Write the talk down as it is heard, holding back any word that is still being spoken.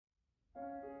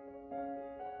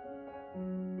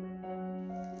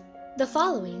The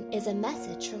following is a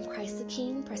message from Christ the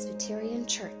King Presbyterian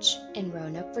Church in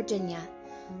Roanoke, Virginia.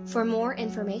 For more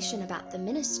information about the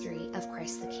ministry of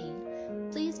Christ the King,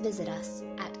 please visit us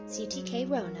at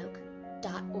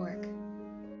ctkroanoke.org.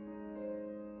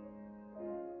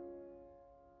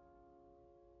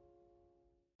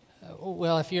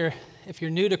 Well, if you're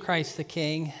new to Christ the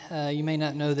King, you may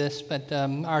not know this, but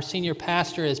our senior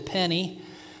pastor is Penny,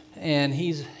 and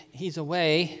he's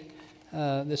away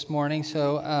this morning.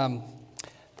 So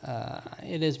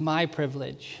it is my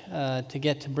privilege to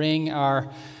get to bring our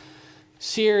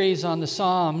series on the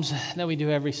Psalms that we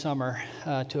do every summer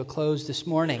to a close this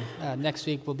morning. Next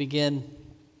week we'll begin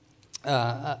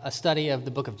a study of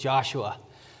the book of Joshua,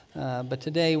 but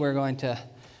today we're going to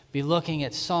be looking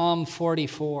at Psalm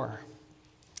 44.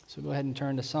 So go ahead and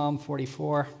turn to Psalm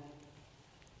 44.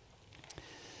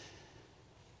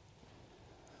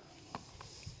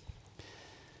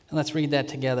 And let's read that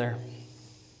together.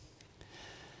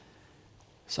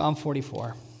 Psalm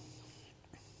 44.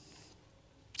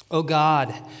 O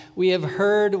God, we have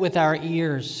heard with our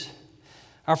ears.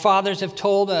 Our fathers have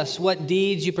told us what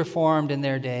deeds you performed in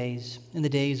their days, in the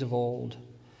days of old.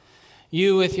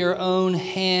 You with your own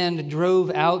hand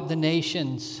drove out the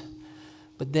nations,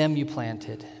 but them you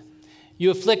planted.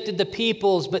 You afflicted the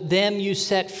peoples, but them you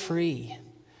set free.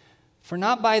 For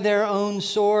not by their own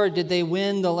sword did they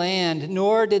win the land,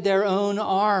 nor did their own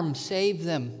arm save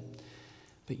them.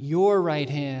 But your right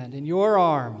hand and your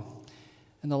arm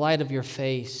and the light of your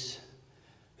face,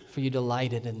 for you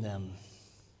delighted in them.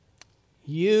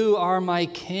 You are my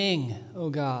King, O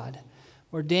God.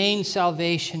 Ordain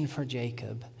salvation for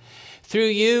Jacob. Through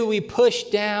you we push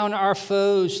down our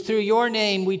foes. Through your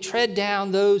name we tread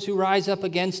down those who rise up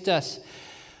against us.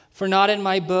 For not in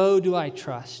my bow do I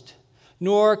trust,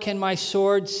 nor can my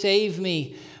sword save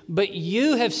me. But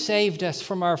you have saved us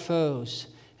from our foes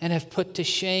and have put to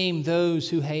shame those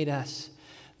who hate us.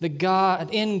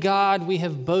 In God we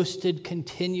have boasted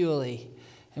continually,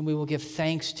 and we will give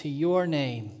thanks to your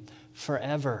name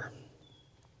forever.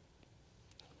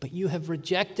 But you have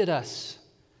rejected us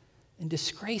and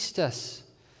disgraced us,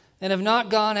 and have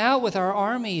not gone out with our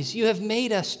armies. You have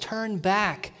made us turn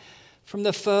back from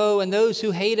the foe, and those who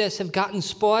hate us have gotten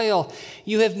spoil.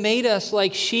 You have made us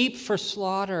like sheep for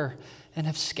slaughter, and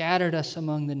have scattered us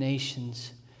among the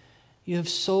nations. You have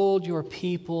sold your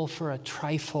people for a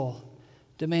trifle,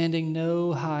 demanding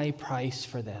no high price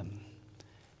for them.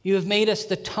 You have made us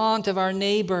the taunt of our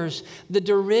neighbors, the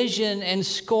derision and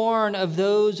scorn of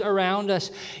those around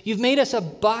us. You've made us a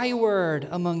byword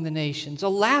among the nations, a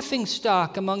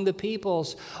laughingstock among the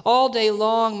peoples. All day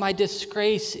long my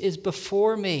disgrace is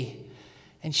before me,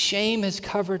 and shame has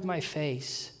covered my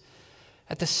face.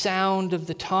 At the sound of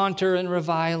the taunter and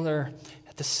reviler,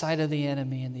 at the sight of the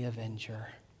enemy and the avenger.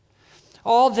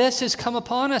 All this has come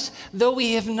upon us, though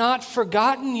we have not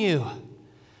forgotten you.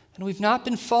 And we've not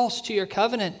been false to your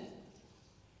covenant.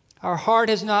 Our heart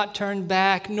has not turned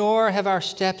back, nor have our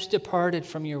steps departed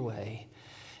from your way.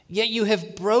 Yet you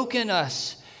have broken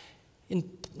us in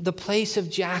the place of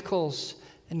jackals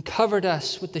and covered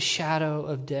us with the shadow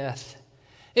of death.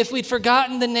 If we'd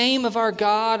forgotten the name of our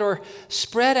God or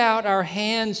spread out our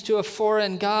hands to a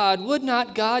foreign God, would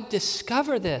not God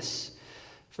discover this?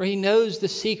 For he knows the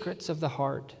secrets of the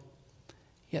heart.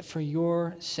 Yet for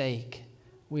your sake,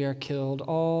 we are killed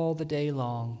all the day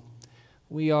long.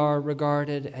 We are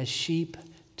regarded as sheep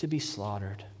to be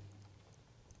slaughtered.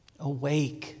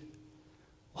 Awake.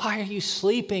 Why are you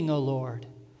sleeping, O Lord?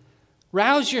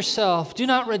 Rouse yourself. Do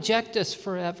not reject us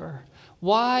forever.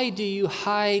 Why do you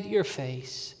hide your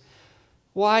face?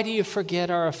 Why do you forget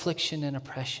our affliction and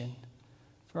oppression?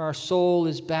 For our soul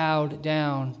is bowed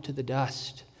down to the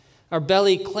dust. Our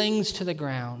belly clings to the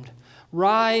ground.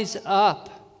 Rise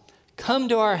up. Come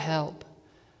to our help.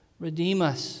 Redeem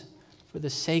us for the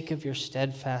sake of your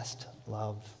steadfast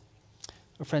love.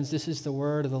 Well, friends, this is the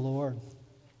word of the Lord.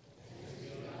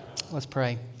 Let's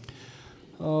pray.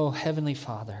 Oh, Heavenly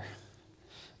Father,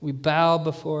 we bow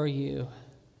before you,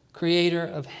 creator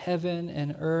of heaven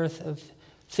and earth, of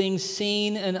things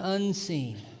seen and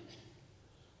unseen,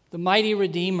 the mighty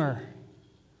Redeemer,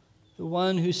 the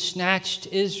one who snatched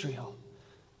Israel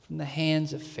from the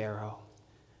hands of Pharaoh,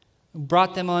 who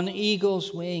brought them on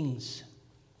eagle's wings,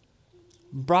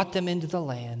 brought them into the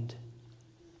land.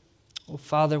 Oh,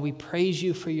 Father, we praise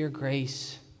you for your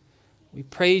grace. We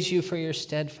praise you for your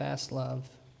steadfast love.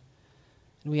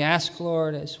 And we ask,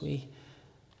 Lord, as we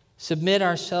submit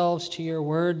ourselves to your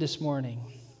word this morning,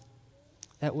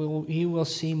 that we will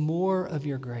see more of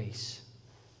your grace,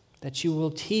 that you will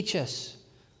teach us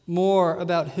more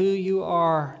about who you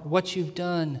are, what you've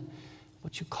done,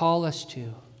 what you call us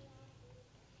to.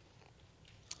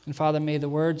 And Father, may the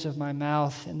words of my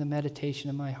mouth and the meditation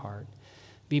of my heart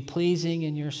be pleasing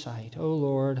in your sight, O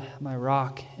Lord, my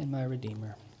rock and my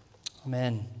redeemer.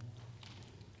 Amen.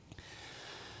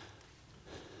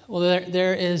 Well,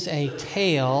 there is a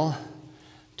tale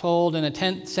told in a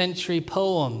 10th century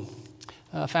poem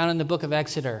found in the book of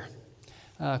Exodus.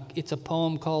 It's a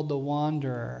poem called The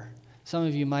Wanderer. Some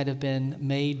of you might have been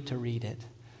made to read it.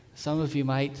 Some of you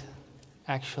might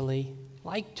actually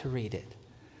like to read it.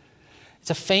 It's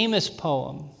a famous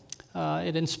poem.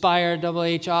 It inspired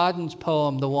W.H. Auden's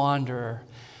poem, The Wanderer.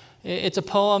 It's a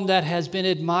poem that has been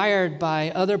admired by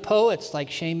other poets like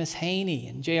Seamus Heaney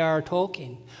and J.R.R.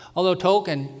 Tolkien. Although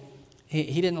Tolkien,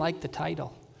 he didn't like the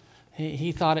title.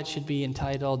 He thought it should be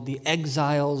entitled The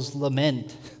Exile's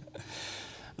Lament.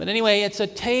 But anyway, it's a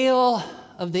tale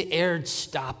of the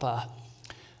Erdstappa,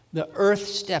 the earth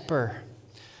stepper,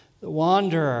 the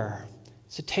wanderer.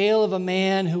 It's a tale of a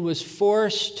man who was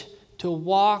forced to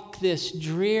walk this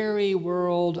dreary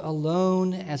world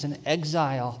alone as an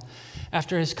exile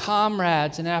after his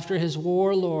comrades and after his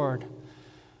warlord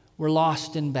were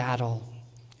lost in battle.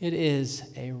 It is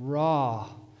a raw,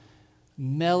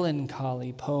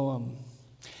 melancholy poem.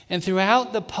 And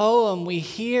throughout the poem, we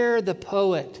hear the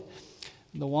poet,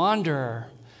 the wanderer,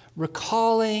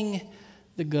 recalling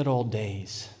the good old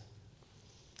days.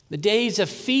 The days of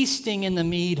feasting in the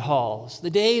mead halls, the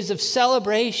days of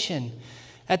celebration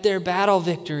at their battle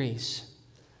victories.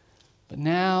 But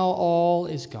now all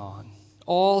is gone.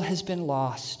 All has been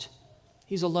lost.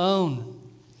 He's alone.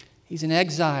 He's in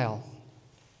exile.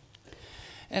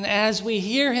 And as we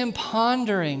hear him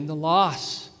pondering the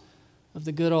loss of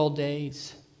the good old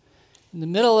days, in the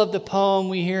middle of the poem,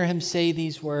 we hear him say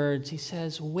these words. He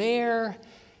says, "Where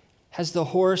has the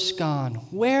horse gone?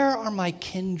 Where are my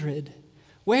kindred?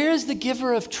 Where is the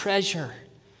giver of treasure?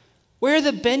 Where are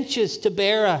the benches to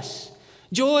bear us?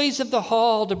 Joys of the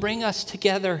hall to bring us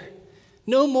together?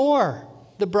 No more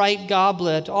the bright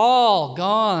goblet, all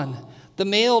gone. The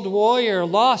mailed warrior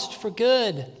lost for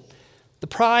good. The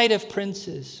pride of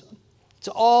princes, it's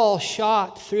all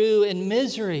shot through in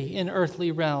misery in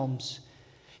earthly realms.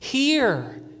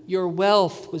 Here your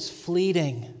wealth was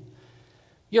fleeting.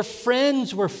 Your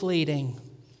friends were fleeting.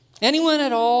 Anyone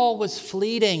at all was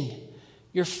fleeting.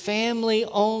 Your family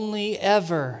only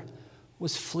ever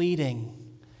was fleeting.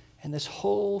 And this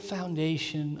whole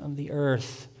foundation of the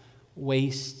earth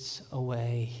wastes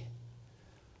away."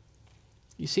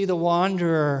 You see, the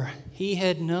wanderer, he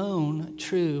had known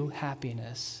true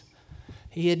happiness.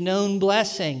 He had known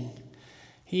blessing.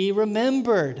 He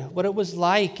remembered what it was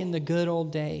like in the good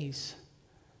old days.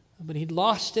 But he'd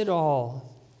lost it all.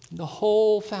 The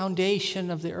whole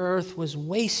foundation of the earth was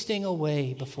wasting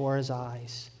away before his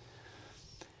eyes.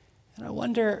 And I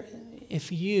wonder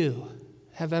if you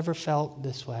have ever felt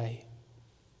this way.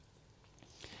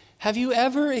 Have you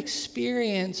ever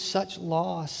experienced such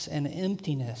loss and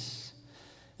emptiness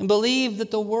and believed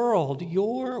that the world,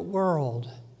 your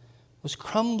world, was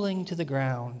crumbling to the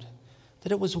ground,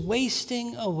 that it was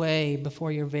wasting away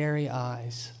before your very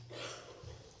eyes?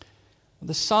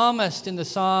 The psalmist in the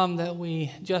psalm that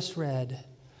we just read,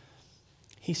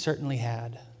 he certainly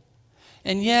had.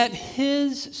 And yet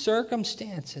his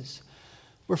circumstances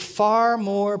were far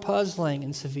more puzzling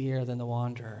and severe than the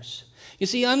wanderer's. You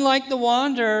see, unlike the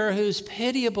wanderer whose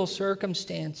pitiable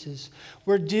circumstances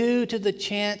were due to the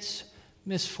chance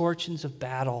misfortunes of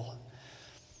battle,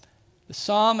 the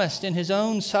psalmist in his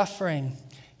own suffering,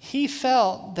 he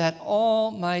felt that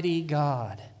Almighty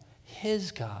God,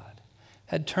 his God,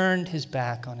 had turned his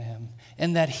back on him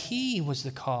and that he was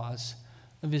the cause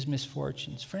of his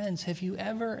misfortunes. Friends, have you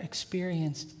ever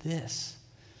experienced this?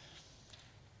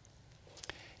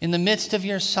 In the midst of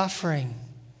your suffering,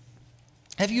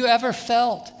 have you ever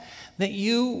felt that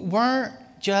you weren't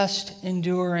just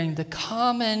enduring the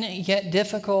common yet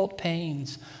difficult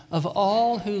pains of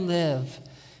all who live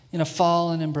in a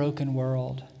fallen and broken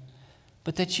world,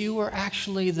 but that you were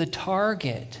actually the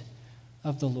target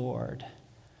of the Lord,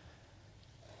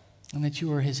 and that you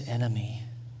were his enemy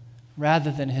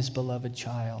rather than his beloved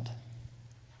child?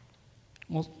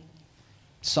 Well,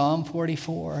 Psalm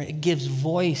 44, it gives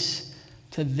voice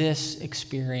to this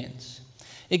experience.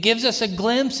 It gives us a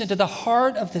glimpse into the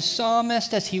heart of the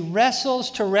psalmist as he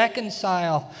wrestles to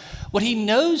reconcile what he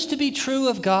knows to be true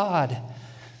of God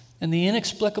and the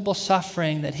inexplicable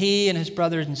suffering that he and his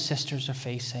brothers and sisters are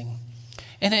facing.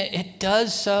 And it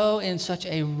does so in such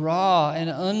a raw and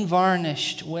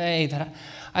unvarnished way that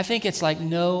I think it's like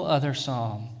no other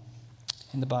psalm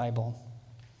in the Bible.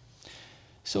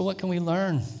 So what can we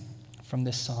learn from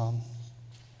this psalm?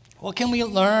 What can we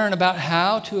learn about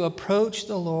how to approach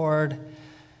the Lord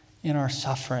in our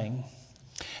suffering?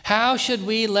 How should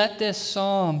we let this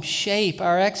psalm shape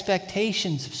our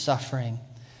expectations of suffering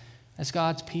as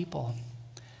God's people?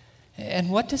 And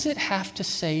what does it have to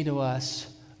say to us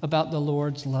about the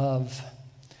Lord's love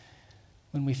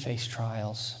when we face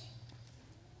trials?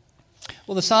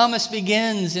 Well, the psalmist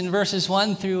begins in verses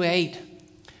 1 through 8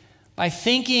 by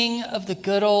thinking of the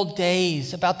good old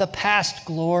days, about the past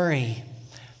glory.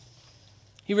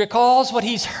 He recalls what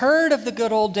he's heard of the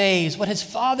good old days, what his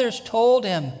fathers told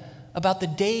him about the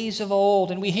days of old.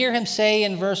 And we hear him say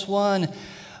in verse 1,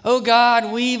 "O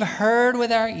God, we've heard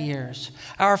with our ears.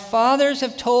 Our fathers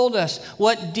have told us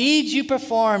what deeds you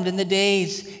performed in the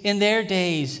days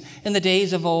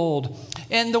of old."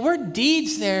 And the word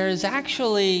deeds there is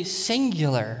actually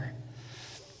singular.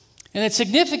 And it's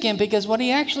significant because what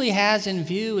he actually has in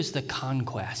view is the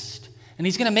conquest. And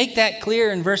he's going to make that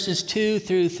clear in verses 2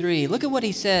 through 3. Look at what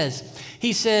he says.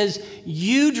 He says,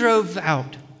 "You drove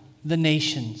out the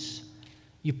nations.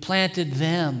 You planted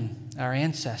them," our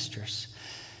ancestors.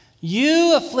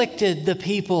 "You afflicted the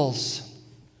peoples.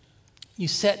 You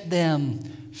set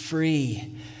them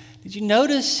free." Did you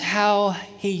notice how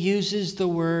he uses the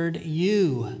word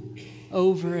 "you"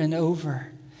 over and over?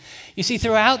 You see,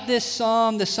 throughout this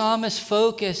psalm, the psalmist's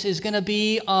focus is going to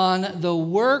be on the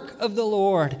work of the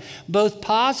Lord, both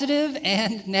positive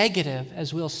and negative,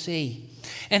 as we'll see.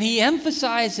 And he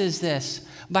emphasizes this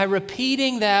by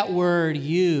repeating that word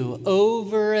 "you"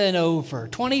 over and over.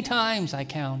 20 times I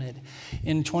counted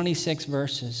in 26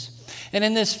 verses. And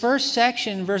in this first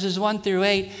section, verses 1 through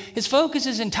 8, his focus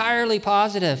is entirely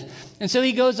positive. And so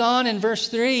he goes on in verse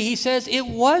 3, he says, "It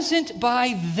wasn't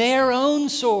by their own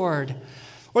sword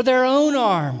or their own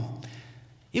arm.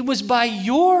 It was by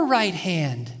your right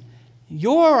hand,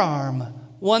 your arm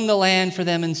won the land for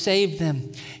them and saved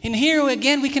them." And here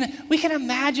again, we can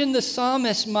imagine the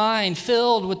psalmist's mind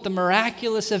filled with the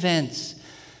miraculous events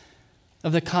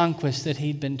of the conquest that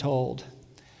he'd been told,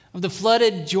 of the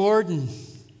flooded Jordan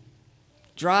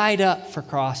dried up for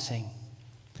crossing,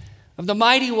 of the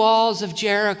mighty walls of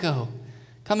Jericho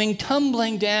coming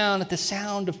tumbling down at the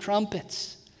sound of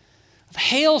trumpets, of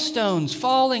hailstones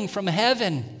falling from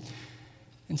heaven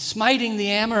and smiting the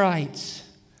Amorites,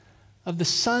 of the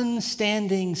sun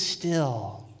standing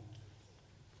still.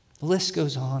 The list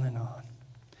goes on and on.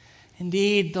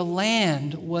 Indeed, the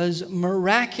land was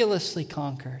miraculously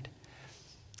conquered.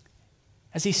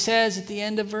 As he says at the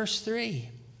end of verse 3,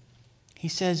 he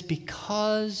says,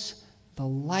 "Because the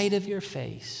light of your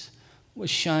face was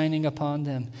shining upon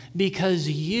them, because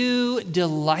you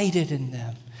delighted in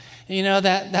them." And you know,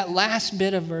 that last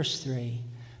bit of verse 3,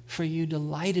 "for you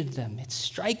delighted them," it's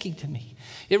striking to me.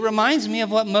 It reminds me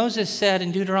of what Moses said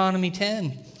in Deuteronomy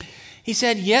 10. He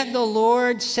said, "Yet the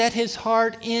Lord set his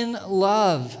heart in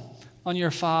love on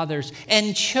your fathers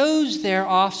and chose their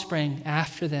offspring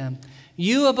after them,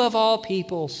 you above all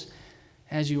peoples,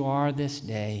 as you are this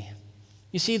day."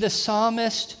 You see, what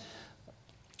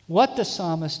the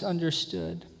psalmist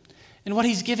understood and what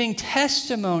he's giving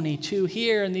testimony to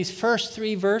here in these first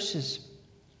 3 verses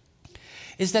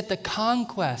is that the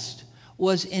conquest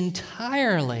was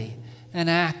entirely an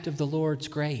act of the Lord's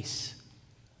grace.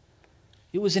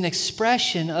 It was an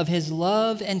expression of his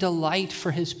love and delight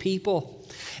for his people.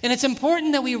 And it's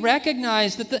important that we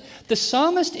recognize that the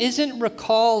psalmist isn't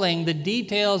recalling the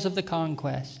details of the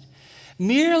conquest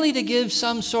merely to give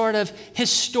some sort of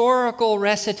historical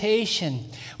recitation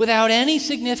without any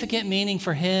significant meaning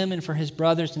for him and for his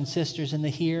brothers and sisters in the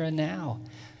here and now.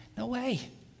 No way.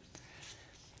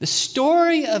 The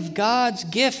story of God's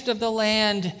gift of the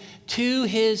land to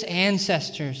his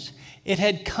ancestors, it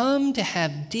had come to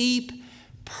have deep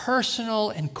personal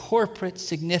and corporate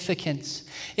significance.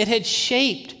 It had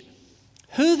shaped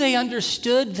who they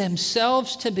understood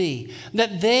themselves to be,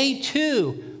 that they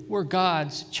too were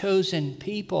God's chosen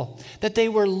people, that they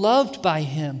were loved by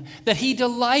him, that he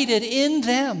delighted in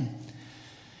them.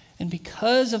 And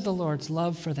because of the Lord's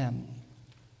love for them,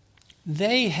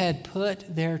 they had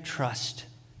put their trust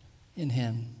in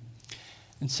him.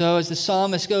 And so as the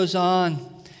psalmist goes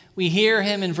on, we hear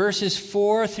him in verses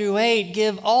 4 through 8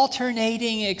 give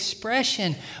alternating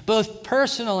expression, both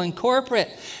personal and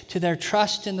corporate, to their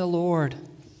trust in the Lord.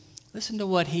 Listen to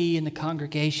what he and the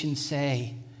congregation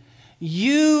say.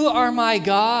 "You are my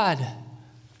God,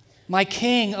 my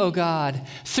King, O God.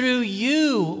 Through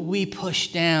you we push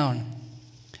down.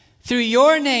 Through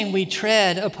your name we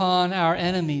tread upon our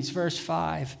enemies." Verse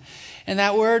 5. And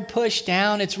that word "push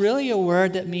down," it's really a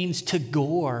word that means to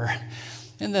gore.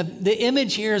 And the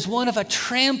image here is one of a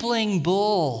trampling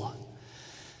bull.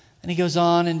 And he goes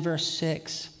on in verse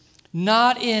 6.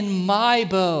 "Not in my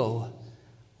bow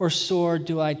or sword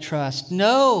do I trust.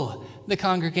 No, the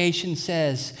congregation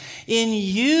says. In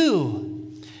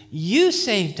you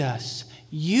saved us.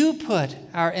 You put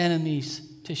our enemies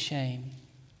to shame.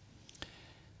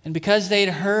 And because they'd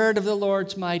heard of the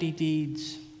Lord's mighty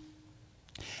deeds,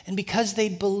 and because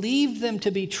they'd believed them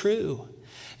to be true,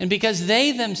 and because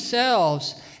they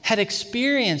themselves had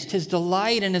experienced his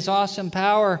delight and his awesome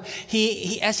power,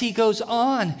 as he goes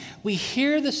on, we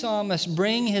hear the psalmist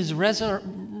bring his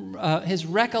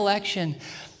recollection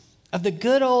of the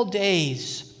good old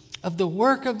days of the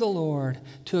work of the Lord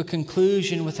to a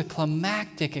conclusion with a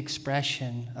climactic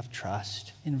expression of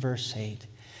trust in verse 8.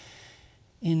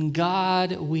 In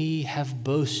God we have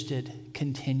boasted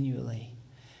continually,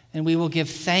 and we will give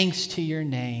thanks to your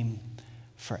name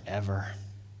forever.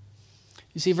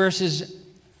 You see, verses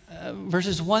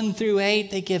 1 through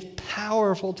 8, they give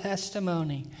powerful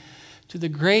testimony to the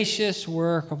gracious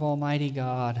work of Almighty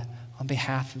God on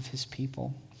behalf of his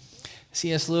people.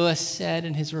 C.S. Lewis said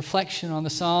in his reflection on the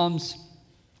Psalms,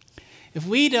 if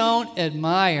we don't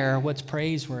admire what's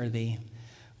praiseworthy,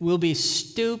 we'll be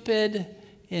stupid,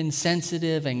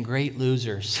 insensitive, and great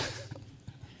losers.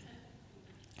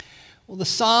 Well, the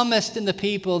psalmist and the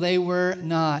people, they were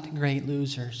not great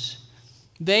losers.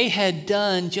 They had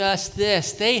done just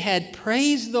this. They had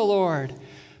praised the Lord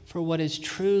for what is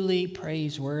truly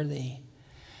praiseworthy.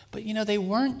 But they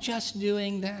weren't just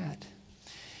doing that.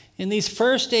 In these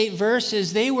first 8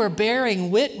 verses, they were bearing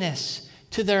witness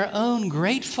to their own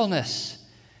gratefulness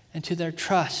and to their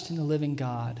trust in the living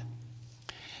God.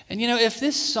 And if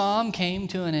this psalm came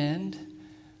to an end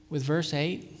with verse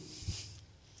 8,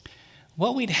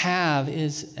 what we'd have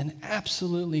is an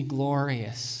absolutely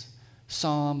glorious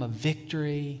psalm of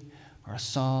victory or a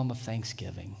psalm of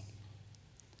thanksgiving.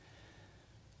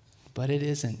 But it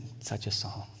isn't such a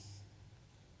psalm.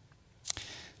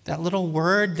 That little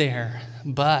word there,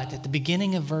 but, at the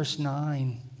beginning of verse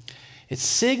 9, it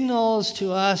signals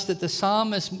to us that the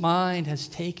psalmist's mind has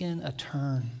taken a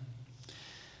turn.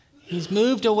 He's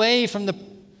moved away from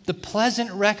the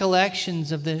pleasant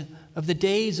recollections of the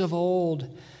days of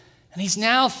old, and he's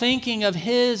now thinking of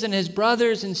his and his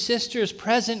brothers and sisters'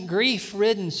 present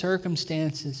grief-ridden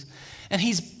circumstances. And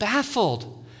he's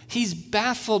baffled. He's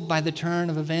baffled by the turn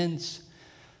of events.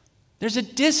 There's a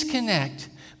disconnect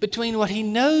between what he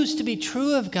knows to be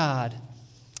true of God,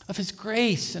 of his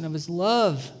grace and of his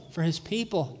love for his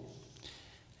people,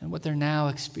 and what they're now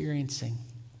experiencing.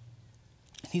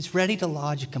 He's ready to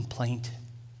lodge a complaint.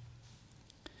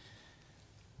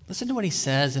 Listen to what he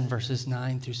says in verses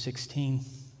 9 through 16.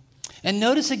 And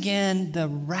notice again the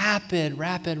rapid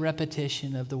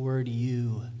repetition of the word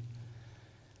you.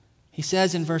 He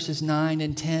says in verses 9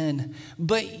 and 10,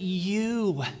 but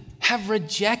you have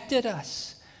rejected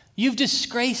us. You've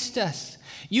disgraced us.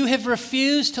 You have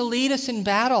refused to lead us in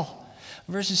battle.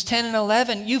 Verses 10 and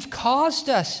 11, you've caused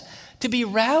us to be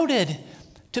routed,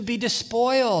 to be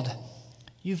despoiled.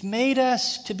 You've made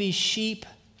us to be sheep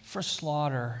for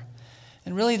slaughter.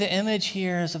 And really the image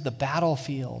here is of the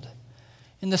battlefield.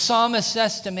 In the psalmist's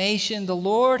estimation, the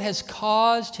Lord has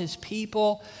caused his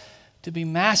people to be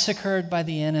massacred by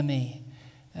the enemy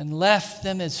and left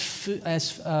them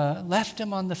left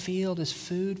them on the field as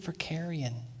food for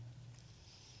carrion.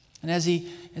 And as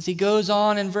he goes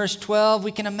on in verse 12,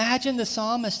 we can imagine the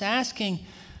psalmist asking,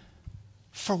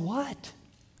 for what?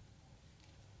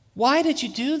 Why did you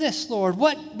do this, Lord?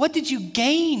 What did you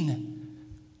gain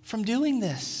from doing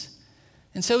this?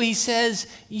 And so he says,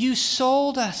 you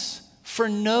sold us for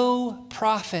no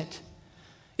profit.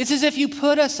 It's as if you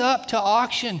put us up to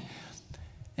auction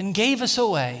and gave us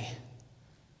away.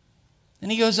 And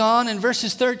he goes on in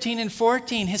verses 13 and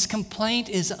 14, his complaint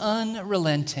is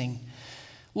unrelenting.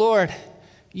 Lord,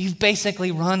 you've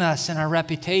basically run us and our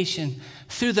reputation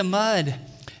through the mud.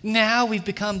 Now we've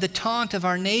become the taunt of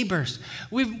our neighbors.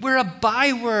 We're a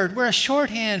byword. We're a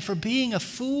shorthand for being a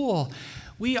fool.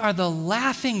 We are the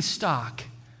laughing stock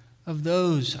of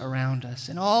those around us.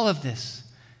 And all of this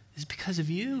is because of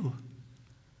you.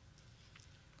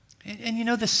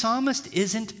 And the psalmist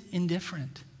isn't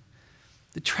indifferent.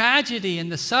 The tragedy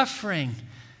and the suffering,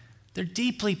 they're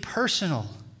deeply personal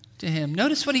to him.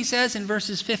 Notice what he says in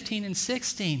verses 15 and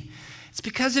 16. It's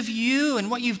because of you and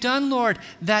what you've done, Lord,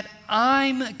 that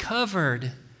I'm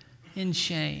covered in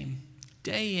shame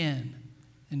day in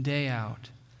and day out.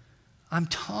 I'm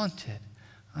taunted.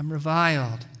 I'm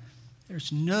reviled.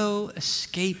 There's no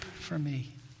escape for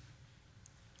me.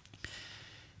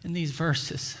 In these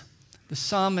verses, the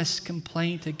psalmist's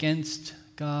complaint against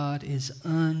God is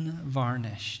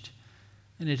unvarnished,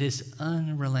 and it is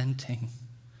unrelenting.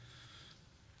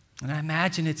 And I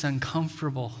imagine it's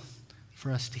uncomfortable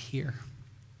for us to hear.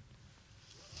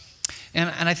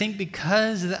 And I think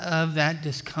because of that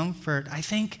discomfort, I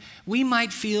think we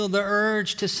might feel the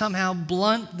urge to somehow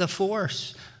blunt the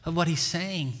force of what he's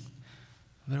saying.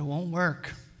 But it won't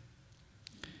work.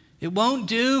 It won't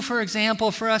do, for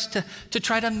example, for us to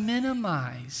try to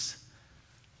minimize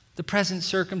the present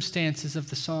circumstances of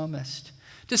the psalmist.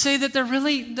 To say that they're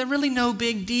really no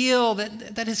big deal,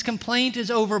 that his complaint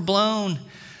is overblown.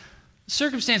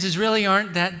 Circumstances really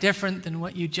aren't that different than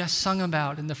what you just sung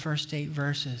about in the first 8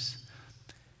 verses.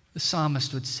 The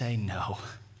psalmist would say, no.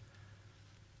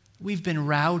 We've been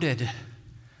routed.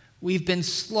 We've been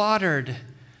slaughtered.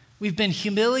 We've been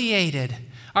humiliated.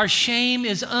 Our shame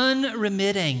is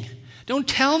unremitting. Don't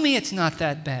tell me it's not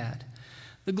that bad.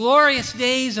 The glorious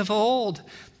days of old,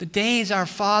 the days our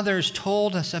fathers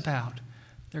told us about,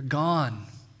 they're gone.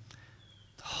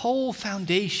 The whole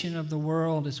foundation of the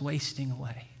world is wasting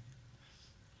away.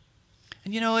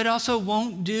 And it also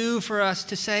won't do for us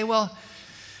to say, well,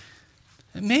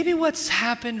 maybe what's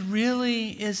happened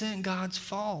really isn't God's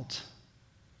fault.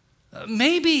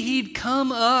 Maybe he'd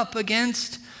come up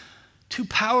against too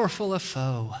powerful a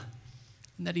foe,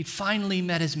 and that he'd finally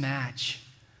met his match.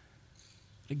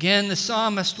 Again, the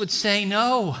psalmist would say,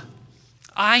 no,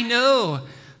 I know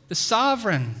the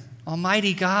sovereign,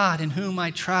 almighty God in whom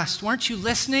I trust. Weren't you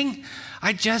listening?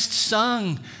 I just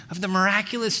sung of the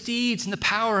miraculous deeds and the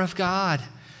power of God.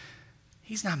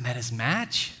 He's not met his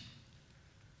match.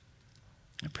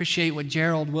 I appreciate what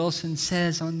Gerald Wilson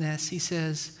says on this. He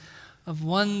says, of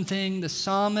one thing the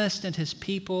psalmist and his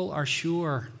people are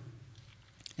sure,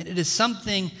 and it is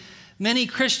something many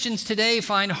Christians today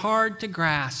find hard to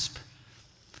grasp.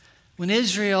 When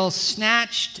Israel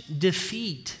snatched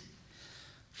defeat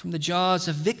from the jaws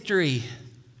of victory,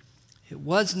 it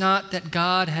was not that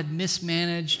God had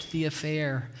mismanaged the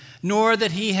affair, nor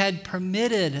that he had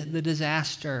permitted the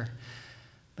disaster,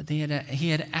 but he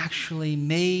had actually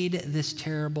made this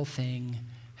terrible thing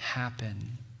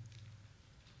happen.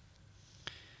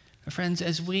 Friends,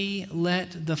 as we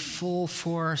let the full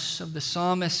force of the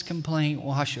psalmist's complaint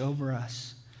wash over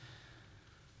us,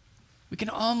 we can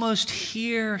almost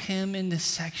hear him in this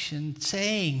section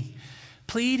saying,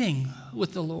 pleading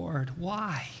with the Lord,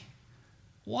 why?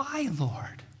 Why,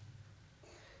 Lord?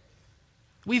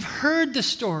 We've heard the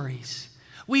stories.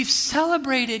 We've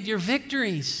celebrated your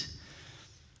victories.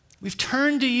 We've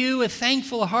turned to you with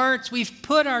thankful hearts. We've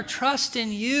put our trust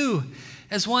in you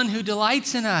as one who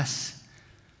delights in us.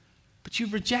 But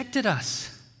you've rejected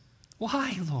us.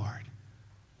 Why, Lord?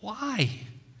 Why?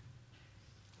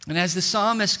 And as the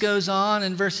psalmist goes on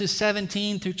in verses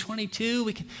 17 through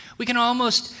 22, we can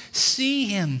almost see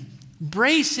him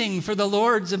bracing for the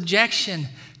Lord's objection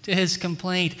to his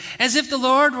complaint, as if the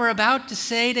Lord were about to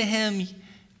say to him,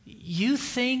 you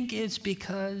think it's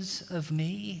because of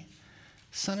me,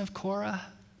 son of Korah?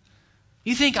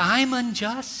 You think I'm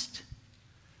unjust?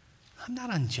 I'm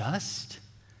not unjust.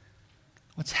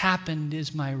 What's happened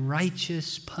is my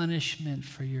righteous punishment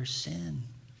for your sin.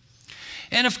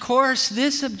 And of course,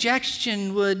 this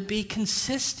objection would be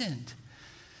consistent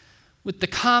with the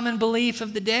common belief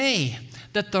of the day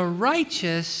that the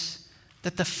righteous,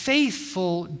 that the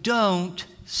faithful don't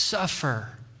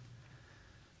suffer.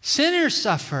 Sinners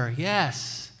suffer,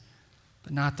 yes,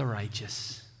 but not the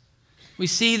righteous. We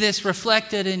see this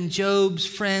reflected in Job's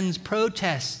friends'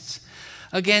 protests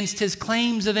against his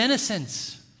claims of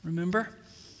innocence, remember?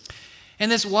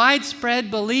 And this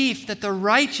widespread belief that the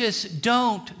righteous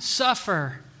don't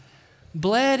suffer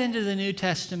bled into the New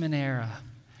Testament era.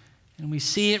 And we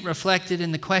see it reflected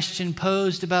in the question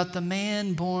posed about the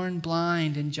man born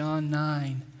blind in John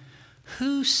 9.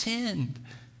 Who sinned?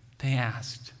 They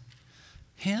asked.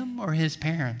 Him or his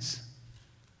parents?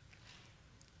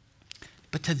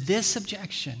 But to this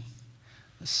objection,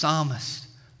 the psalmist,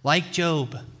 like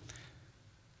Job,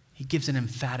 he gives an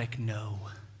emphatic no.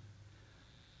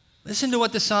 Listen to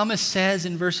what the psalmist says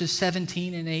in verses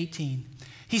 17 and 18.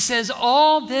 He says,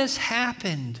 all this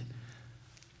happened,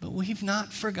 but we've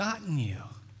not forgotten you.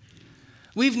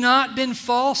 We've not been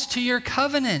false to your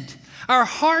covenant. Our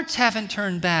hearts haven't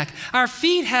turned back. Our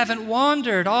feet haven't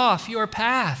wandered off your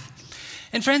path.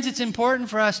 And friends, it's important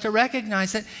for us to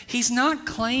recognize that he's not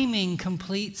claiming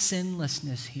complete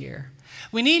sinlessness here.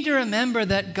 We need to remember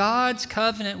that God's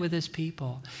covenant with his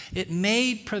people, it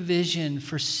made provision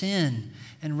for sin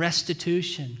and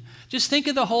restitution. Just think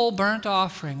of the whole burnt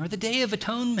offering or the Day of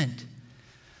Atonement.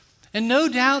 And no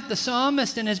doubt the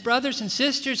psalmist and his brothers and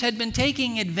sisters had been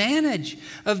taking advantage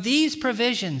of these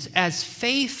provisions as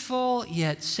faithful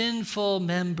yet sinful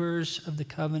members of the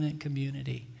covenant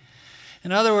community.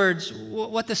 In other words,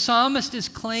 what the psalmist is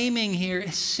claiming here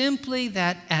is simply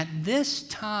that at this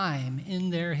time in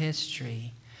their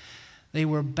history, They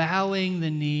were bowing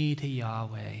the knee to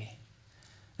Yahweh.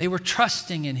 They were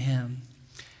trusting in him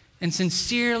and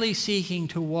sincerely seeking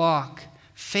to walk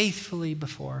faithfully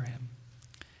before him.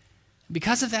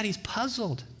 Because of that, he's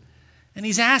puzzled. And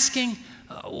he's asking,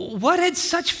 what had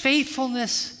such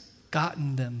faithfulness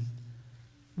gotten them?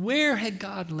 Where had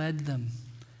God led them?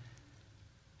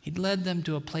 He'd led them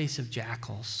to a place of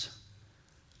jackals,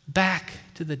 back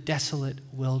to the desolate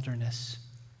wilderness,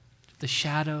 to the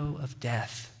shadow of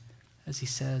death, as he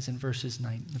says in verse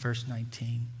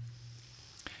 19.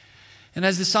 And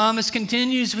as the psalmist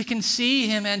continues, we can see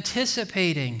him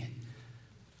anticipating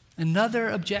another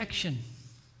objection,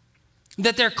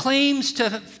 that their claims to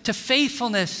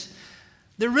faithfulness,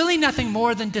 they're really nothing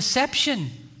more than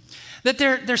deception, that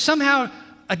they're somehow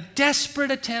a desperate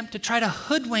attempt to try to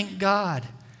hoodwink God.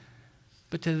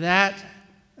 But to that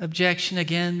objection,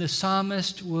 again, the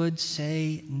psalmist would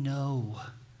say no.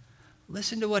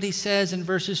 Listen to what he says in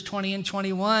verses 20 and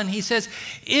 21. He says,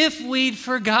 if we'd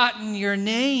forgotten your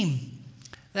name,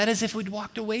 that is, if we'd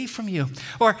walked away from you,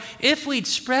 or if we'd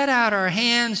spread out our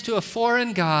hands to a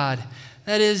foreign god,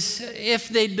 that is, if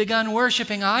they'd begun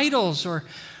worshiping idols or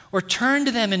turned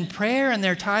to them in prayer in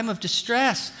their time of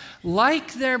distress,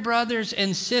 like their brothers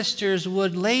and sisters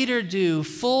would later do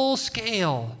full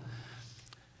scale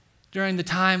during the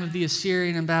time of the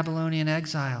Assyrian and Babylonian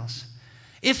exiles.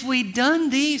 If we'd done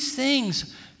these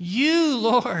things, you,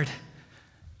 Lord,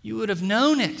 you would have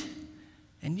known it,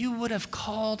 and you would have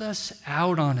called us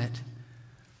out on it.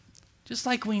 Just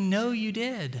like we know you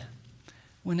did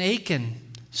when Achan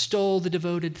stole the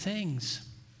devoted things,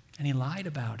 and he lied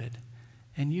about it,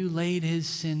 and you laid his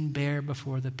sin bare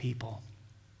before the people.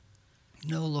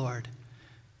 No, Lord,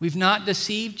 we've not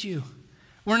deceived you.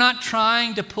 We're not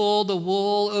trying to pull the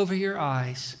wool over your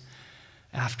eyes.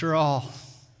 After all,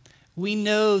 we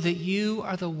know that you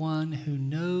are the one who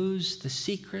knows the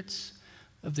secrets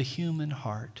of the human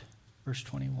heart. Verse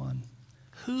 21.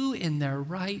 Who in their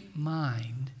right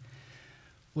mind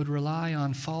would rely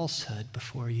on falsehood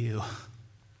before you?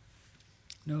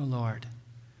 No, Lord,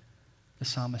 the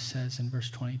psalmist says in verse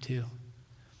 22.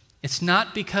 It's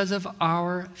not because of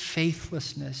our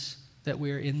faithlessness that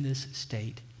we're in this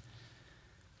state.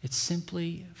 It's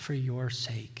simply for your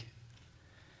sake.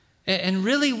 And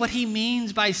really what he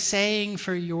means by saying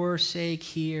for your sake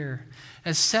here,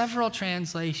 as several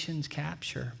translations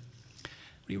capture,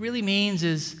 what he really means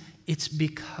is it's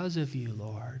because of you,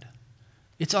 Lord.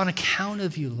 It's on account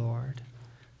of you, Lord,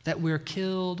 that we're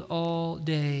killed all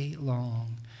day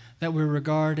long, that we're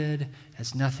regarded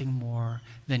as nothing more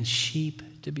than sheep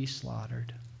to be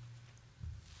slaughtered.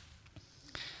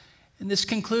 And this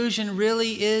conclusion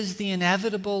really is the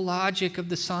inevitable logic of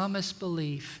the psalmist's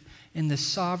belief in the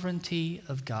sovereignty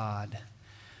of God.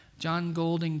 John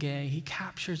Goldingay, he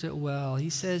captures it well.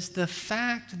 He says, the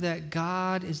fact that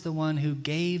God is the one who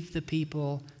gave the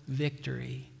people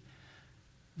victory,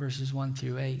 verses 1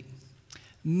 through 8,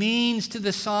 means to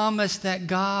the psalmist that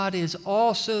God is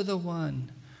also the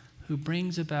one who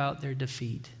brings about their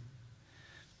defeat.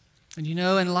 And you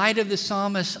know, in light of the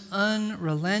psalmist's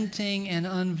unrelenting and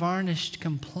unvarnished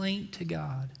complaint to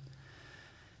God,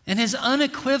 and his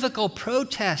unequivocal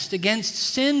protest against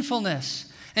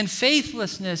sinfulness and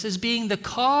faithlessness as being the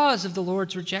cause of the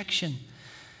Lord's rejection,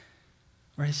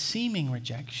 or his seeming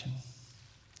rejection,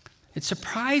 it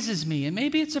surprises me, and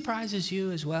maybe it surprises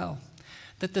you as well,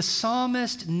 that the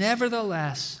psalmist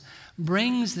nevertheless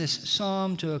brings this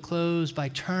psalm to a close by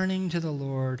turning to the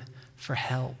Lord for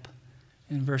help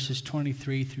in verses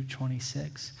 23 through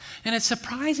 26. And it's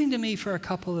surprising to me for a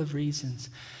couple of reasons.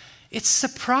 It's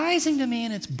surprising to me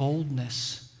in its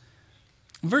boldness.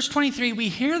 In verse 23, we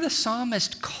hear the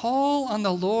psalmist call on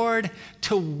the Lord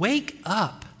to wake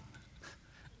up.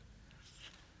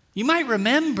 You might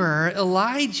remember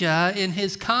Elijah in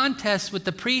his contest with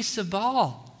the priests of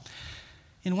Baal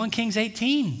in 1 Kings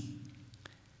 18,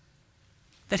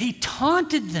 that he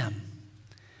taunted them.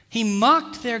 He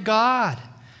mocked their God.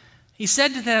 He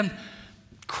said to them,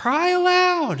 cry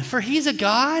aloud, for he's a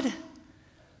God.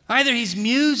 Either he's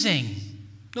musing,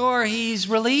 or he's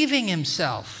relieving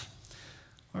himself,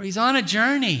 or he's on a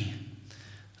journey,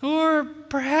 or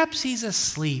perhaps he's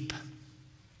asleep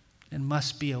and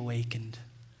must be awakened.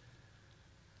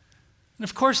 And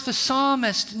of course, the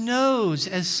psalmist knows,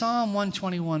 as Psalm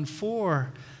 121:4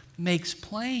 makes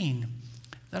plain,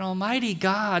 that Almighty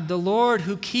God, the Lord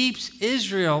who keeps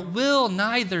Israel, will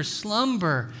neither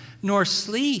slumber nor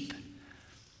sleep.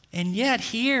 And yet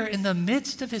here, in the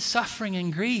midst of his suffering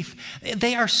and grief,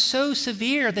 they are so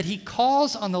severe that he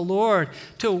calls on the Lord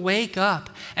to wake up,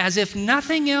 as if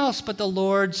nothing else but the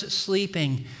Lord's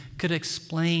sleeping could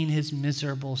explain his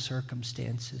miserable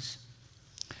circumstances.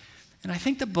 And I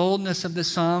think the boldness of the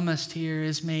psalmist here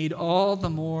is made all the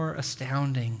more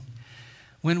astounding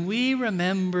when we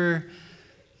remember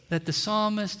that the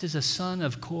psalmist is a son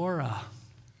of Korah,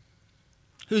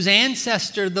 whose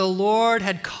ancestor the Lord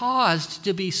had caused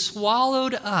to be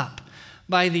swallowed up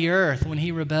by the earth when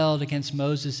he rebelled against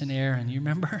Moses and Aaron. You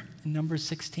remember in Numbers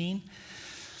 16?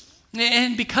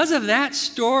 And because of that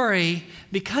story,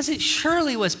 because it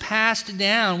surely was passed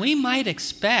down, we might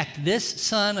expect this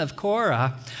son of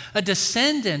Korah, a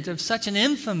descendant of such an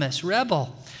infamous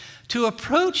rebel, to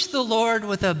approach the Lord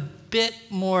with a bit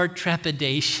more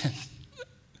trepidation.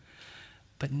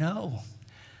 But no,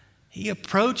 he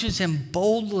approaches him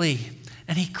boldly,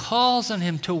 and he calls on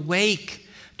him to wake,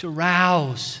 to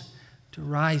rouse, to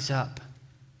rise up.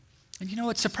 And you know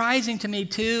what's surprising to me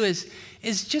too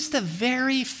is just the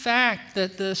very fact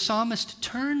that the psalmist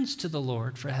turns to the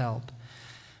Lord for help,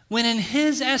 when in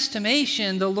his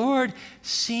estimation, the Lord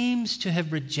seems to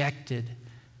have rejected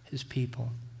his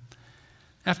people.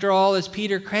 After all, as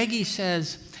Peter Craigie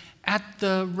says, at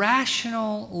the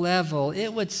rational level,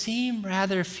 it would seem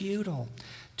rather futile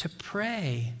to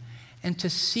pray and to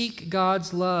seek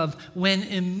God's love when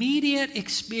immediate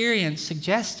experience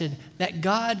suggested that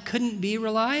God couldn't be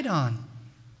relied on.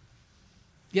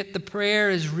 Yet the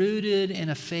prayer is rooted in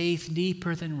a faith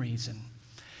deeper than reason.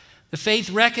 The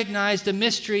faith recognized a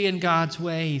mystery in God's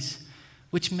ways,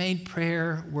 which made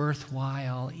prayer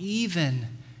worthwhile, even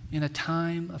in a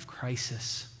time of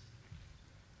crisis.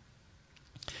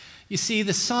 You see,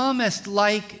 the psalmist,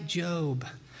 like Job,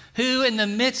 who in the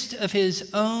midst of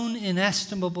his own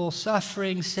inestimable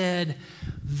suffering said,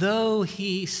 "Though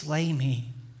he slay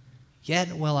me,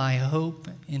 yet will I hope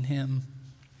in him."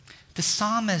 The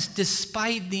psalmist,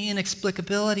 despite the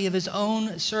inexplicability of his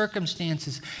own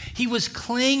circumstances, he was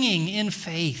clinging in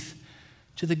faith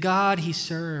to the God he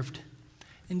served.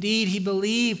 Indeed, he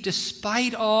believed,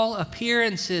 despite all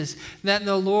appearances, that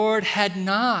the Lord had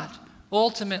not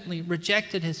ultimately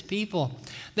rejected his people,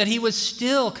 that he was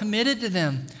still committed to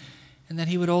them, and that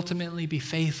he would ultimately be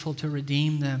faithful to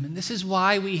redeem them. And this is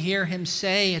why we hear him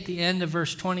say at the end of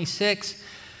verse 26,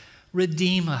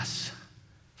 "Redeem us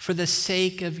for the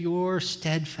sake of your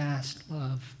steadfast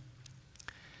love."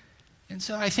 And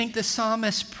so I think the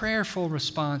psalmist's prayerful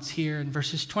response here in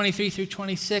verses 23 through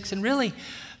 26, and really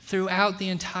throughout the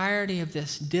entirety of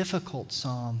this difficult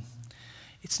psalm,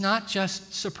 it's not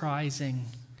just surprising,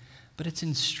 but it's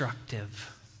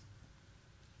instructive.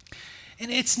 And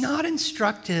it's not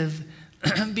instructive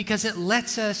because it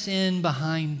lets us in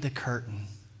behind the curtain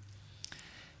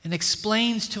and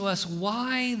explains to us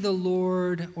why the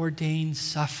Lord ordains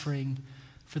suffering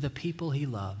for the people he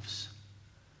loves.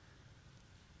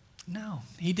 No,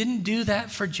 he didn't do that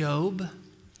for Job.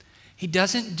 He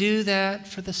doesn't do that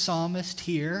for the psalmist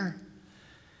here.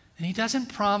 And he doesn't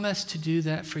promise to do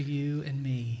that for you and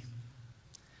me.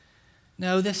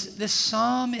 No, this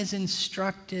psalm is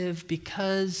instructive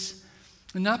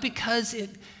not because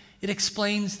it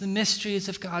explains the mysteries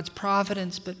of God's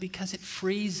providence, but because it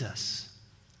frees us.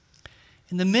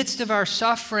 In the midst of our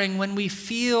suffering, when we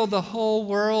feel the whole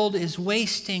world is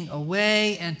wasting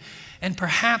away and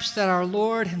perhaps that our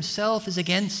Lord himself is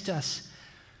against us,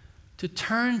 to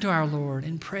turn to our Lord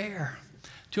in prayer,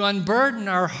 to unburden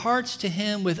our hearts to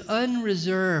him with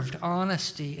unreserved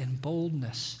honesty and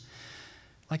boldness,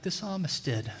 like the psalmist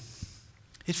did.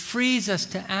 It frees us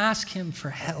to ask him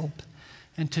for help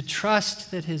and to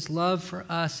trust that his love for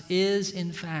us is,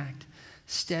 in fact,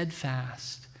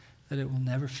 steadfast, that it will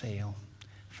never fail.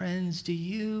 Friends, do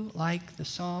you, like the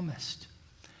psalmist,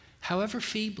 however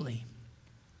feebly,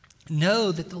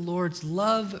 know that the Lord's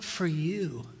love for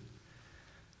you,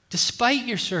 despite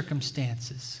your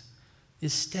circumstances,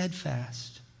 is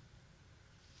steadfast?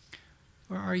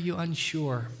 Or are you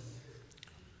unsure,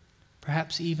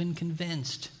 perhaps even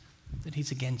convinced that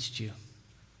he's against you?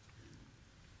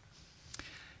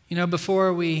 You know,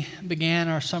 before we began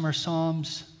our summer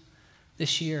Psalms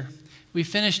this year, we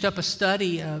finished up a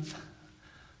study of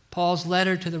Paul's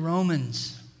letter to the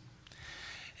Romans.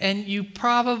 And you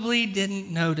probably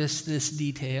didn't notice this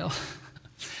detail.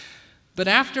 But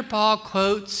after Paul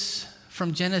quotes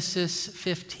from Genesis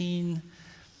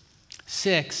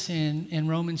 15:6 in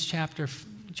Romans chapter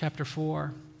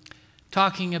 4,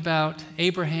 talking about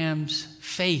Abraham's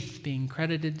faith being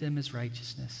credited to him as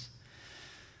righteousness,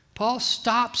 Paul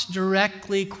stops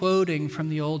directly quoting from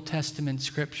the Old Testament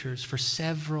scriptures for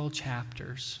several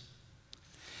chapters.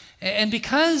 And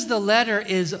because the letter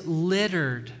is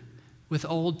littered with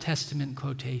Old Testament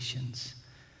quotations,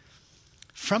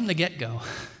 from the get-go,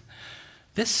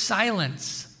 this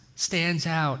silence stands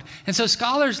out. And so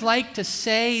scholars like to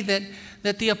say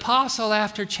that the apostle,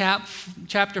 after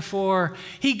chapter 4,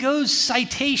 he goes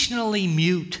citationally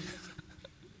mute.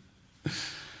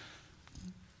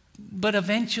 But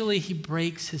eventually he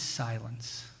breaks his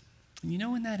silence. And you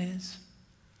know when that is?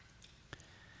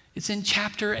 It's in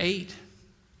chapter 8.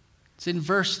 It's in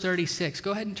verse 36.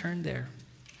 Go ahead and turn there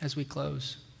as we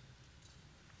close.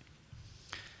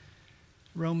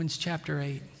 Romans chapter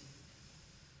 8.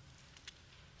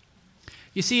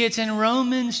 You see, it's in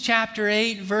Romans chapter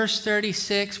 8, verse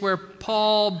 36, where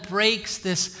Paul breaks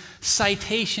this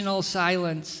citational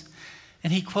silence,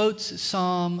 and he quotes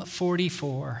Psalm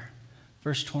 44,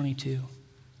 verse 22,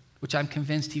 which I'm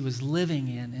convinced he was living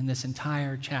in this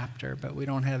entire chapter, but we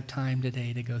don't have time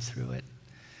today to go through it.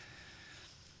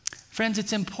 Friends,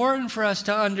 it's important for us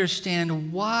to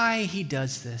understand why he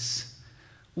does this.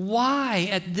 Why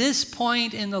at this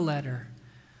point in the letter?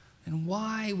 And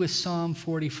why with Psalm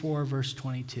 44, verse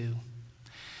 22?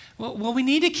 Well, we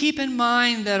need to keep in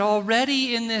mind that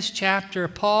already in this chapter,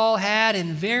 Paul had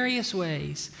in various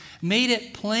ways made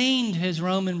it plain to his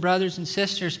Roman brothers and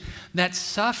sisters that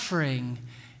suffering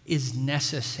is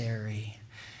necessary.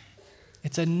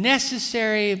 It's a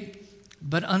necessary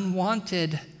but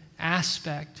unwanted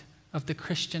aspect of the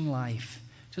Christian life.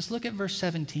 Just look at verse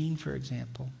 17, for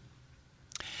example.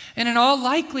 And in all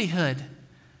likelihood,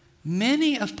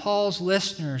 many of Paul's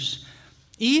listeners,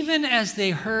 even as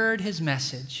they heard his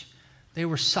message, they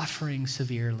were suffering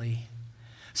severely.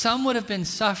 Some would have been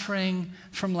suffering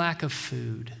from lack of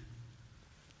food.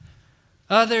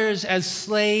 Others, as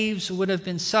slaves, would have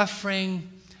been suffering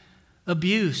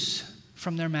abuse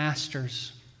from their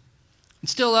masters. And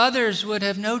still others would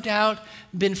have no doubt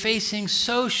been facing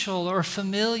social or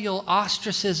familial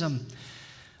ostracism,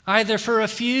 either for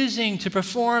refusing to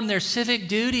perform their civic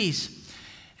duties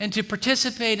and to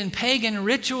participate in pagan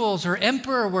rituals or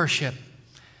emperor worship,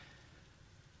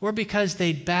 or because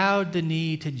they bowed the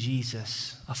knee to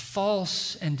Jesus, a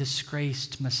false and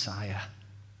disgraced Messiah.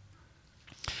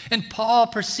 And Paul,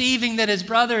 perceiving that his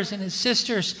brothers and his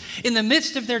sisters, in the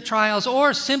midst of their trials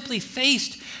or simply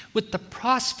faced with the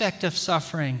prospect of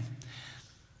suffering,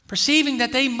 perceiving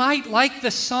that they might, like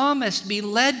the psalmist, be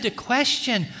led to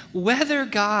question whether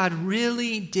God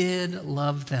really did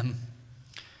love them,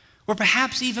 or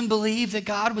perhaps even believe that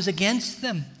God was against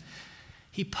them,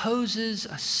 he poses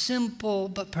a simple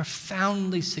but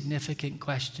profoundly significant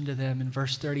question to them in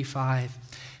verse 35.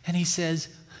 And he says,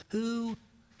 "Who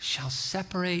shall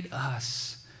separate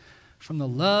us from the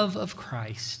love of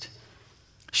Christ?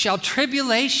 Shall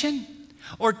tribulation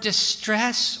or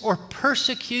distress or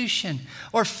persecution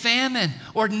or famine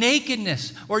or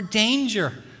nakedness or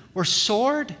danger or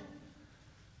sword?"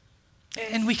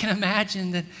 And we can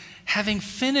imagine that having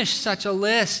finished such a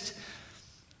list,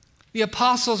 the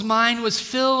apostle's mind was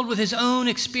filled with his own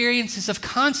experiences of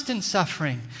constant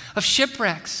suffering, of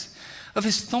shipwrecks, of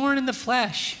his thorn in the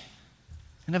flesh,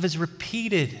 and of his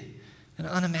repeated and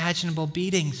unimaginable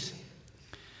beatings.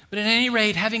 But at any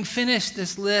rate, having finished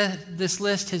this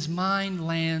list, his mind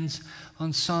lands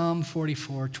on Psalm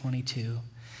 44:22.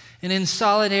 And in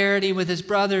solidarity with his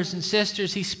brothers and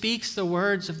sisters, he speaks the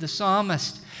words of the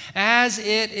psalmist, "As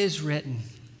it is written,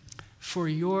 for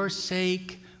your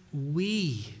sake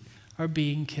we are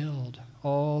being killed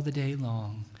all the day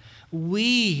long.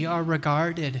 We are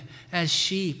regarded as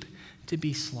sheep to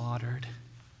be slaughtered."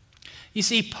 You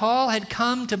see, Paul had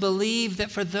come to believe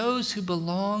that for those who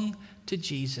belong to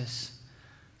Jesus,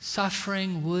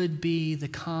 suffering would be the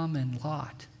common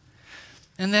lot.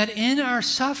 And that in our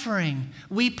suffering,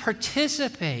 we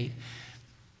participate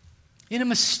in a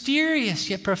mysterious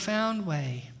yet profound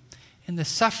way in the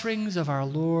sufferings of our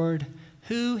Lord,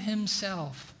 who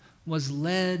himself was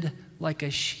led like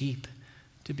a sheep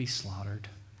to be slaughtered.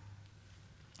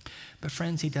 But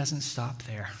friends, he doesn't stop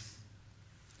there.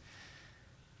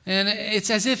 And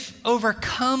it's as if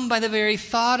overcome by the very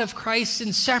thought of Christ's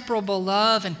inseparable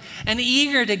love and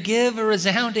eager to give a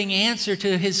resounding answer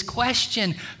to his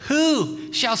question,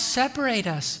 "Who shall separate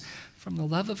us from the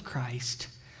love of Christ?"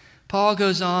 Paul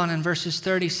goes on in verses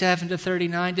 37 to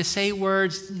 39 to say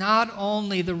words not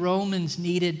only the Romans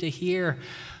needed to hear,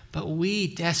 but we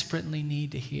desperately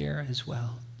need to hear as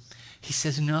well. He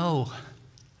says, "No.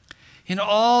 In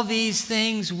all these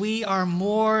things we are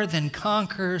more than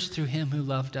conquerors through him who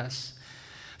loved us.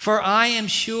 For I am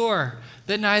sure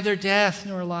that neither death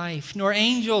nor life, nor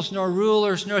angels nor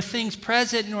rulers, nor things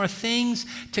present nor things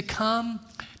to come,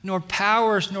 nor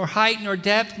powers, nor height, nor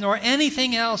depth, nor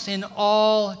anything else in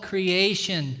all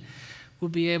creation will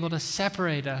be able to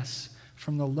separate us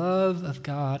from the love of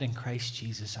God in Christ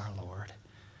Jesus our Lord."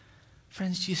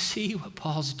 Friends, do you see what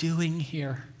Paul's doing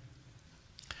here?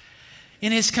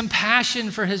 in his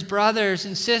compassion for his brothers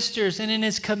and sisters, and in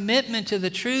his commitment to the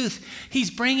truth,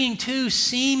 he's bringing two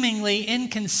seemingly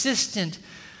inconsistent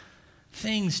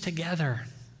things together.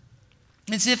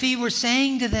 As if he were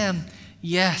saying to them,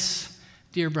 yes,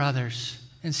 dear brothers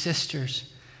and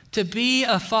sisters, to be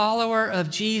a follower of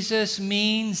Jesus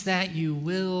means that you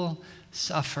will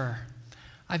suffer.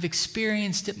 I've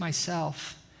experienced it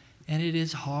myself, and it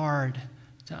is hard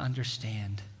to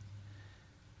understand.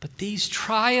 But these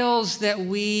trials that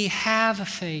we have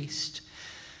faced,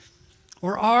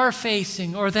 or are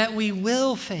facing, or that we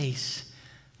will face,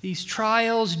 these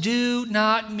trials do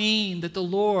not mean that the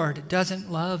Lord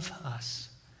doesn't love us.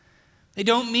 They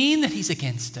don't mean that he's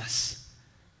against us.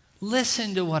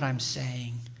 Listen to what I'm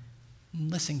saying.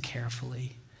 Listen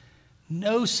carefully.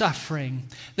 No suffering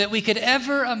that we could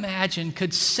ever imagine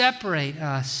could separate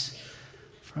us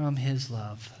from his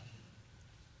love.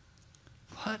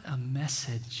 What a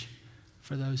message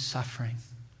for those suffering.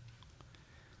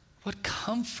 What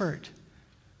comfort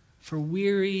for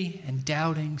weary and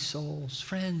doubting souls.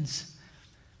 Friends,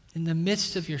 in the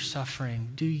midst of your suffering,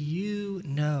 do you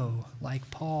know,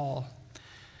 like Paul,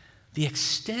 the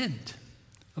extent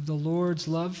of the Lord's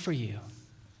love for you?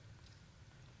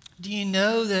 Do you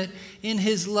know that in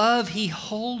his love he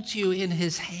holds you in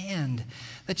his hand,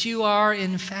 that you are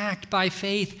in fact by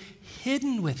faith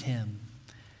hidden with him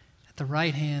at the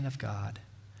right hand of God?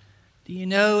 Do you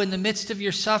know in the midst of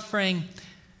your suffering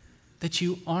that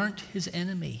you aren't his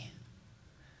enemy,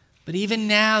 but even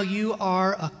now you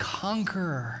are a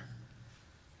conqueror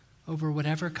over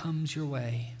whatever comes your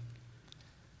way?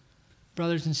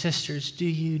 Brothers and sisters, do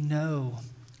you know,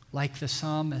 like the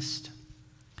psalmist,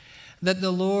 that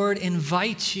the Lord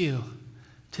invites you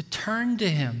to turn to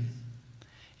him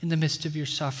in the midst of your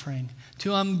suffering,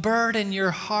 to unburden your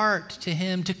heart to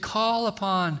him, to call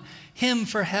upon him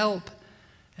for help,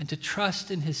 and to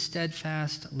trust in his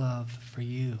steadfast love for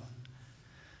you?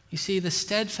 You see, the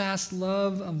steadfast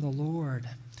love of the Lord,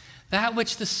 that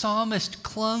which the psalmist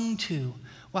clung to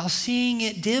while seeing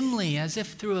it dimly as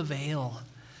if through a veil,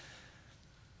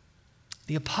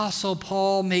 the Apostle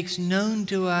Paul makes known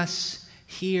to us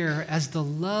here as the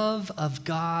love of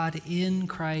God in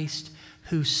Christ,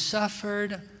 who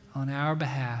suffered on our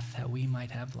behalf that we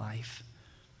might have life.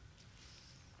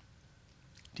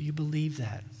 Do you believe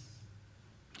that?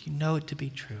 Do you know it to be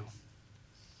true?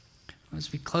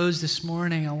 As we close this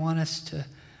morning, I want us to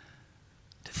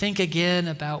think again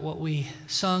about what we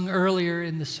sung earlier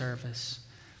in the service.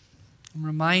 I'm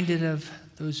reminded of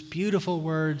those beautiful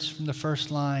words from the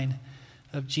first line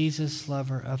of Jesus,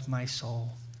 lover of my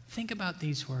soul. Think about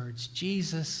these words.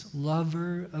 Jesus,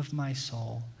 lover of my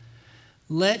soul,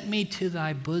 let me to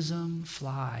thy bosom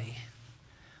fly.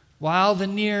 While the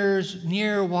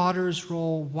near waters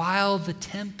roll, while the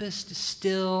tempest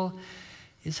still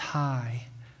is high,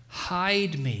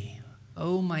 hide me,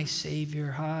 O my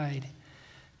Savior, hide,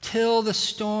 till the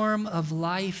storm of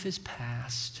life is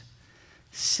past,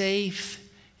 safe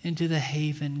into the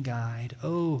haven guide.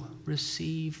 Oh,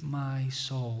 receive my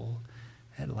soul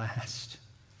at last.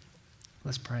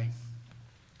 Let's pray.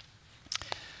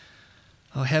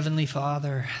 Oh, Heavenly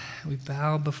Father, we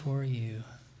bow before you.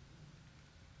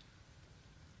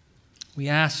 We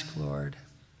ask, Lord,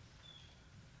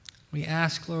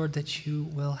 that you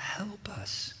will help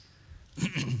us,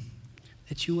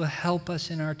 that you will help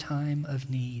us in our time of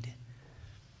need.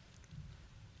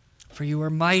 For you are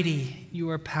mighty, you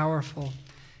are powerful,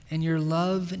 and your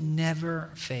love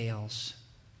never fails.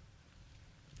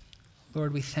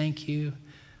 Lord, we thank you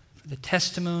for the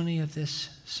testimony of this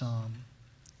psalm.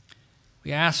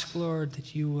 We ask, Lord,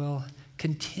 that you will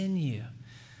continue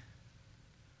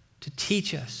to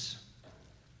teach us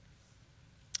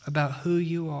about who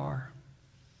you are.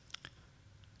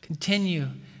 Continue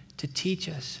to teach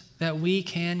us that we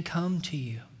can come to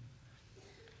you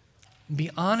and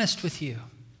be honest with you.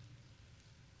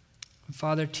 And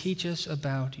Father, teach us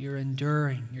about your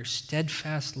enduring, your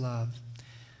steadfast love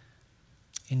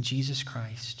in Jesus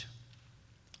Christ.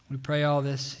 We pray all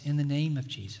this in the name of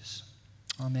Jesus.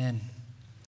 Amen.